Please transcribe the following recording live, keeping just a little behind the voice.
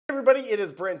everybody, it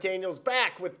is Brent Daniels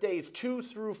back with days 2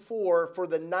 through 4 for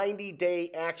the 90-day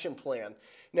action plan.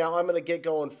 Now, I'm going to get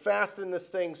going fast in this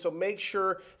thing, so make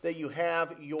sure that you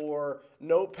have your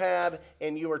notepad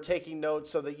and you are taking notes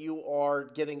so that you are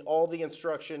getting all the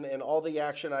instruction and all the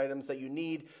action items that you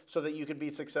need so that you can be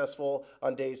successful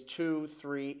on days 2,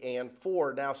 3, and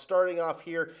 4. Now, starting off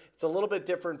here, it's a little bit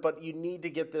different, but you need to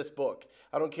get this book.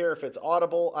 I don't care if it's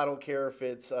Audible, I don't care if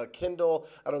it's Kindle,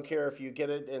 I don't care if you get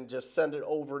it and just send it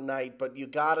overnight, but you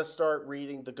got to start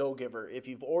reading The Go-Giver. If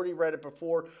you've already read it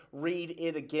before, read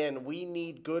it again. We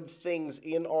need good things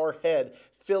in our head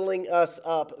filling us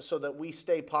up so that we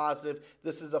stay positive.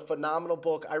 This is a phenomenal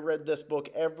book. I read this book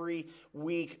every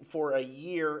week for a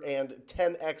year and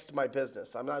 10x'd my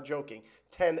business. I'm not joking.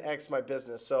 10x my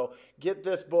business. So get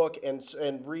this book and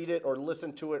read it or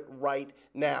listen to it right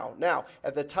now. Now,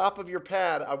 at the top of your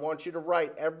pad, I want you to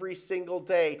write every single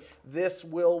day, this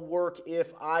will work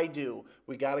if I do.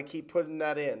 We got to keep putting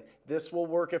that in. This will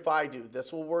work if I do.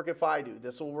 This will work if I do.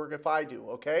 This will work if I do.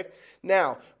 Okay?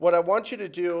 Now, what I want you to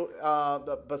do,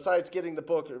 besides getting the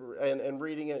book and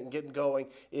reading it and getting going,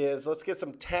 is let's get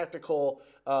some tactical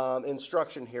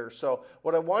instruction here. So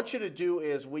what I want you to do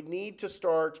is we need to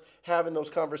start having those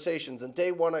conversations. And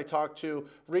day one, I talked to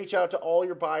reach out to all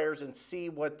your buyers and see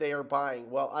what they are buying.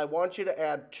 Well, I want you to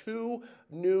add 2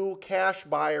 new cash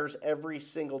buyers every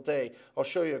single day. I'll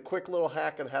show you a quick little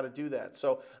hack on how to do that.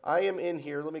 So I am in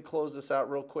here. Let me close this out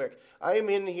real quick. I am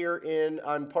in here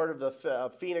I'm part of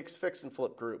the Phoenix Fix and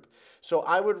Flip group. So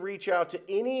I would reach out to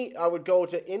I would go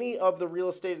to any of the real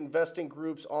estate investing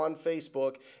groups on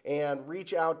Facebook and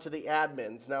reach out to the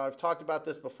admins. Now, I've talked about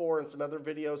this before in some other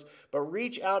videos, but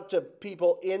reach out to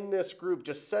people in this group.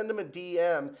 Just send them a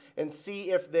DM and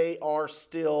see if they are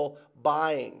still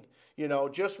buying. You know,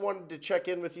 just wanted to check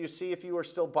in with you, see if you are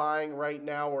still buying right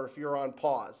now or if you're on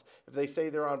pause. If they say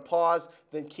they're on pause,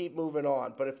 then keep moving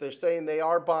on. But if they're saying they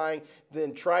are buying,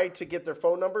 then try to get their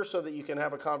phone number so that you can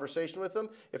have a conversation with them.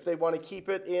 If they want to keep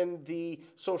it in the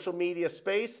social media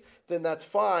space, then that's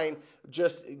fine.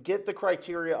 Just get the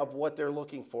criteria of what they're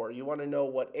looking for. You want to know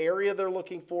what area they're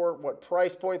looking for, what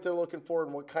price point they're looking for,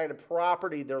 and what kind of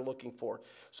property they're looking for.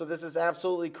 So this is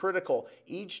absolutely critical.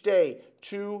 Each day,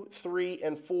 2, 3,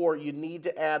 and 4, you need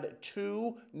to add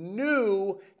 2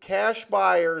 new cash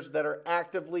buyers that are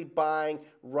actively buying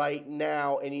right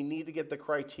now, and you need to get the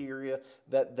criteria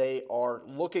that they are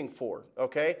looking for.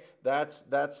 Okay, that's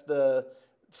the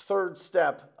third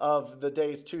step of the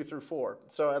days 2 through 4.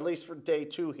 So at least for day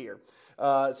 2 here.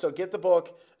 So get the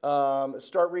book,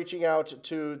 start reaching out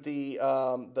to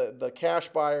the cash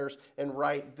buyers and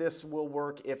write, this will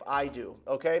work if I do.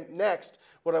 Okay. Next,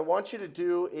 what I want you to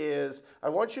do is I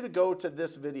want you to go to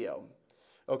this video.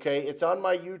 Okay, it's on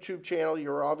my YouTube channel.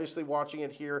 You're obviously watching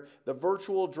it here, the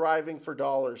virtual driving for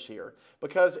dollars here.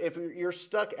 Because if you're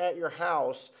stuck at your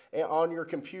house and on your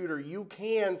computer, you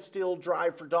can still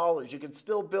drive for dollars. You can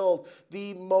still build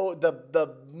the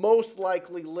most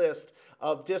likely list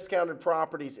of discounted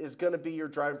properties is going to be your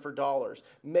driving for dollars.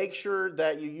 Make sure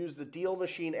that you use the Deal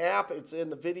Machine app. It's in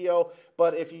the video,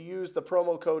 but if you use the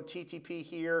promo code TTP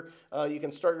here, you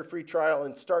can start your free trial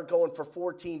and start going for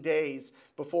 14 days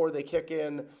before they kick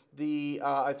in the,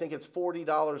 I think it's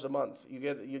 $40 a month. You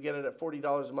get it at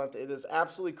 $40 a month. It is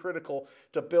absolutely critical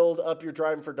to build up your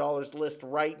driving for dollars list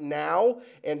right now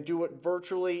and do it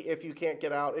virtually if you can't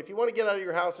get out. If you want to get out of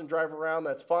your house and drive around,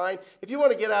 that's fine. If you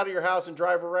want to get out of your house and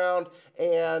drive around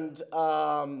and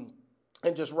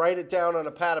just write it down on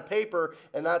a pad of paper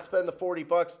and not spend the 40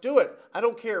 bucks, do it. I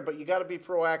don't care, but you got to be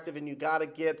proactive and you got to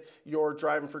get your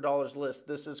driving for dollars list.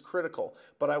 This is critical.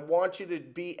 But I want you to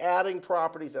be adding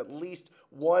properties at least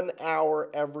 1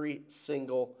 hour every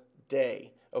single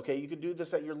day. Okay, you could do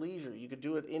this at your leisure. You could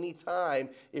do it anytime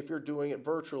if you're doing it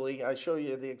virtually. I show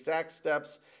you the exact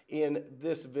steps in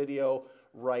this video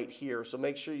right here. So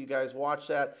make sure you guys watch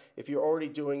that. If you're already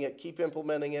doing it, keep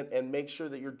implementing it and make sure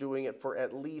that you're doing it for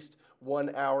at least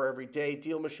 1 hour every day.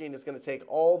 Deal Machine is going to take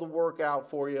all the work out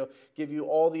for you, give you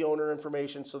all the owner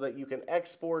information so that you can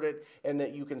export it and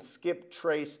that you can skip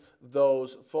trace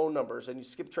those phone numbers. And you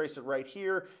skip trace it right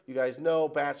here. You guys know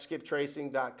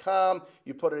batchskiptracing.com.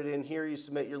 You put it in here, you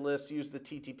submit your list, use the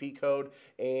TTP code,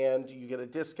 and you get a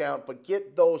discount. But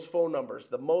get those phone numbers,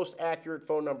 the most accurate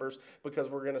phone numbers, because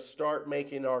we're going to start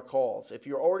making our calls. If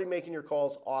you're already making your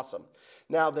calls, awesome.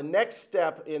 Now, the next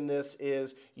step in this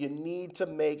is you need to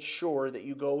make sure that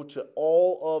you go to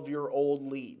all of your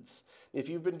old leads. If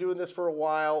you've been doing this for a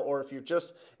while, or if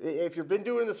you've been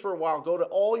doing this for a while, go to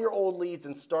all your old leads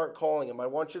and start calling them. I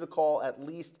want you to call at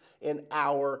least an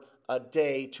hour a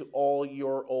day to all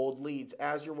your old leads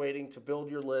as you're waiting to build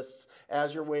your lists,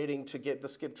 as you're waiting to get the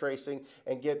skip tracing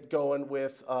and get going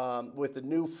with the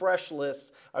new fresh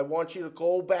lists. I want you to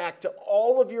go back to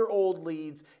all of your old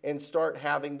leads and start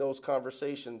having those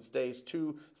conversations. Days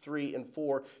 2, 3, and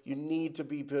 4, you need to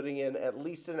be putting in at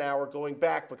least an hour going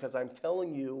back, because I'm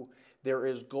telling you, there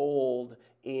is gold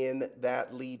in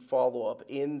that lead follow-up,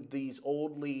 in these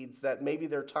old leads that maybe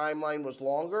their timeline was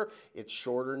longer, it's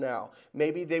shorter now.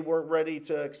 Maybe they weren't ready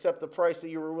to accept the price that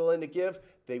you were willing to give,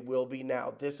 they will be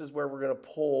now. This is where we're going to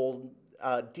pull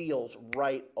deals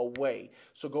right away.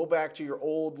 So go back to your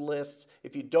old lists.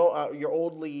 If you don't, your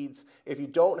old leads, if you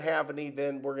don't have any,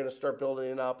 then we're going to start building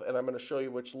it up, and I'm going to show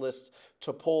you which lists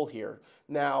to pull here.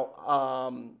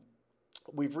 Now,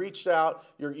 we've reached out,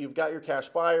 you've got your cash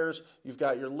buyers, you've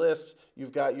got your lists,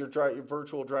 you've got your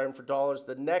virtual driving for dollars.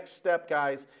 The next step,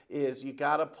 guys, is you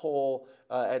got to pull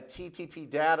at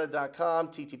ttpdata.com,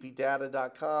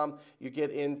 you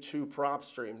get into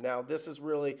PropStream. Now, this is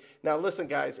really, now listen,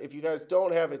 guys, if you guys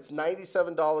don't have, it's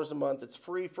 $97 a month. It's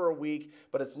free for a week,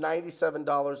 but it's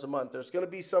 $97 a month. There's going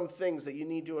to be some things that you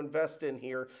need to invest in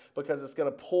here, because it's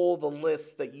going to pull the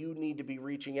lists that you need to be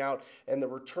reaching out, and the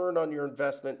return on your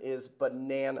investment is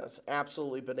bananas,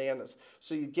 absolutely bananas.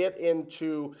 So you get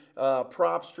into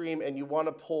PropStream and you want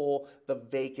to pull the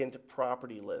vacant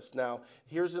property list. Now,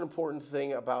 here's an important thing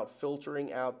about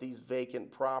filtering out these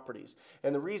vacant properties.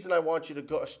 And the reason I want you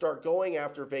to start going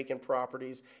after vacant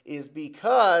properties is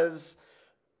because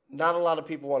not a lot of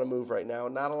people want to move right now.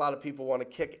 Not a lot of people want to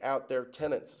kick out their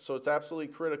tenants. So it's absolutely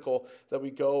critical that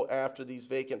we go after these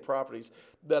vacant properties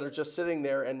that are just sitting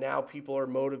there, and now people are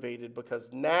motivated, because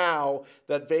now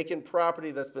that vacant property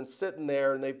that's been sitting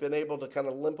there and they've been able to kind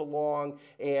of limp along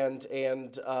and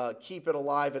keep it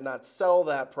alive and not sell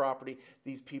that property,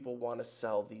 these people want to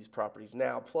sell these properties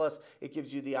now. Plus, it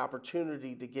gives you the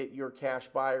opportunity to get your cash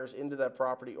buyers into that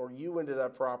property, or you into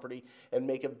that property, and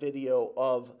make a video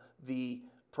of the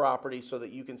property so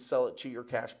that you can sell it to your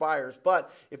cash buyers.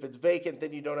 But if it's vacant,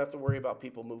 then you don't have to worry about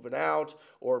people moving out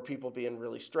or people being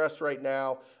really stressed right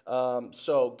now.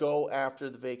 So go after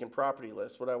the vacant property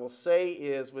list. What I will say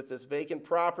is, with this vacant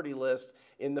property list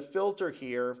in the filter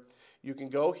here, you can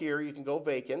go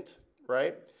vacant,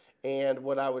 right? And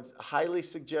what I would highly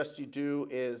suggest you do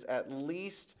is at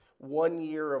least 1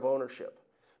 year of ownership.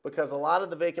 Because a lot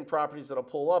of the vacant properties that'll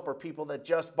pull up are people that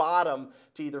just bought them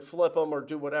to either flip them or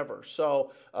do whatever.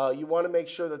 So you want to make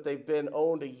sure that they've been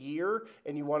owned a year,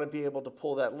 and you want to be able to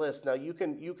pull that list. Now you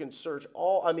can search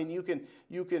all. I mean, you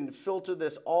can filter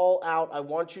this all out. I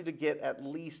want you to get at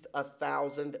least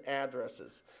 1,000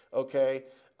 addresses. Okay.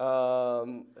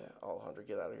 Alejandro,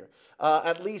 get out of here.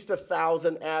 At least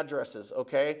 1,000 addresses,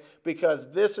 okay?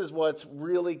 Because this is what's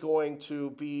really going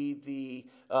to be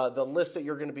the list that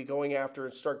you're going to be going after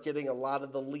and start getting a lot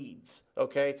of the leads,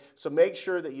 okay? So make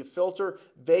sure that you filter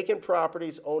vacant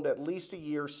properties owned at least a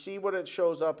year. See what it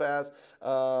shows up as.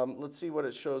 Let's see what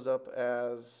it shows up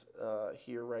as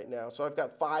here right now. So I've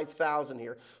got 5,000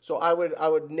 here. So I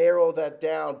would narrow that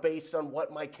down based on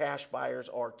what my cash buyers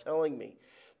are telling me.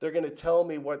 They're going to tell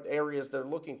me what areas they're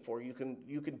looking for. You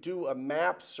can do a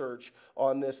map search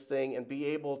on this thing and be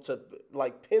able to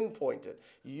like pinpoint it.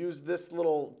 You use this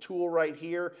little tool right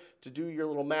here to do your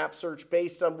little map search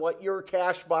based on what your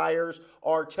cash buyers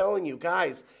are telling you.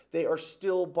 Guys, they are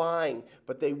still buying,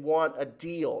 but they want a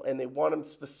deal, and they want them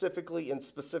specifically in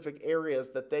specific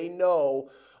areas that they know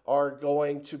are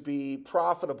going to be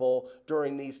profitable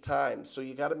during these times. So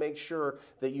you got to make sure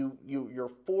that you're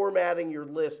formatting your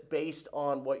list based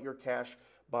on what your cash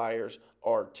buyers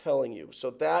are telling you.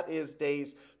 So that is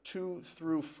days 2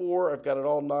 through 4. I've got it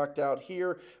all knocked out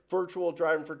here. Virtual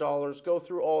driving for dollars. Go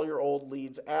through all your old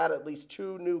leads. Add at least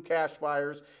 2 new cash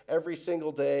buyers every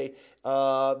single day.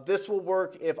 This will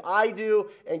work if I do,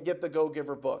 and get the Go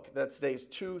Giver book. That's days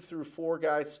 2 through 4,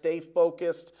 guys. Stay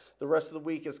focused. The rest of the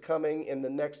week is coming in the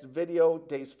next video,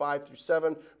 days 5 through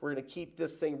 7. We're going to keep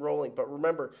this thing rolling. But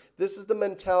remember, this is the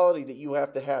mentality that you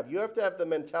have to have. You have to have the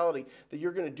mentality that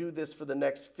you're going to do this for the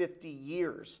next 50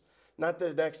 years. Not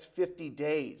the next 50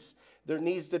 days. There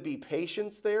needs to be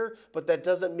patience there, but that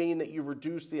doesn't mean that you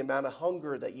reduce the amount of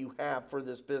hunger that you have for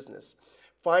this business.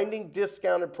 Finding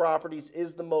discounted properties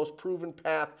is the most proven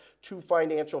path to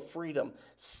financial freedom.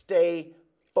 Stay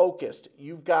focused.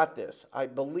 You've got this. I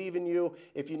believe in you.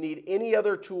 If you need any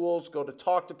other tools, go to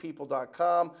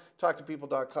talktopeople.com.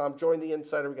 Talktopeople.com. Join the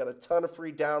Insider. We got a ton of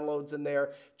free downloads in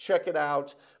there. Check it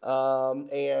out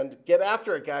and get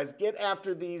after it, guys. Get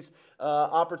after these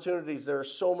opportunities. There are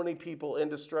so many people in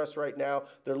distress right now.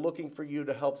 They're looking for you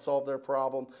to help solve their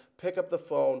problem. Pick up the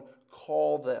phone.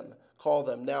 Call them. call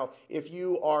them. Now, if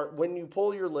you are, when you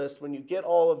pull your list, when you get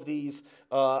all of these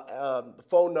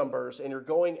phone numbers and you're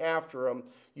going after them,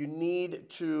 you need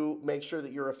to make sure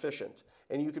that you're efficient.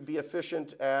 And you could be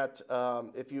efficient at,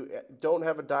 if you don't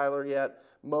have a dialer yet,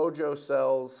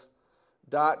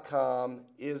 mojosells.com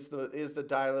is the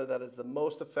dialer that is the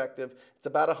most effective. It's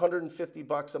about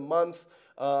 $150 a month.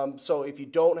 So if you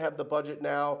don't have the budget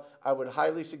now, I would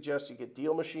highly suggest you get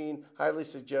Deal Machine, highly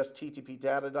suggest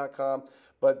ttpdata.com.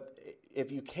 But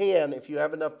if you can, if you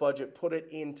have enough budget, put it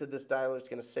into this dialer. It's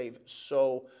going to save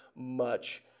so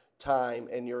much time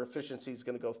and your efficiency is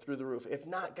going to go through the roof. If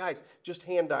not, guys, just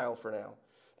hand dial for now.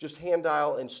 Just hand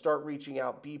dial and start reaching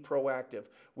out. Be proactive.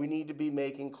 We need to be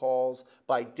making calls.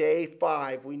 By day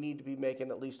 5, we need to be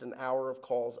making at least an hour of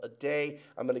calls a day.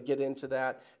 I'm going to get into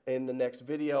that in the next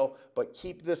video. But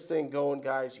keep this thing going,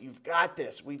 guys. You've got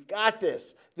this. We've got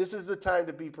this. This is the time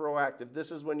to be proactive.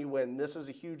 This is when you win. This is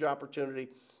a huge opportunity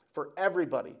for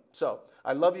everybody. So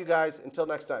I love you guys. Until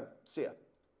next time. See ya.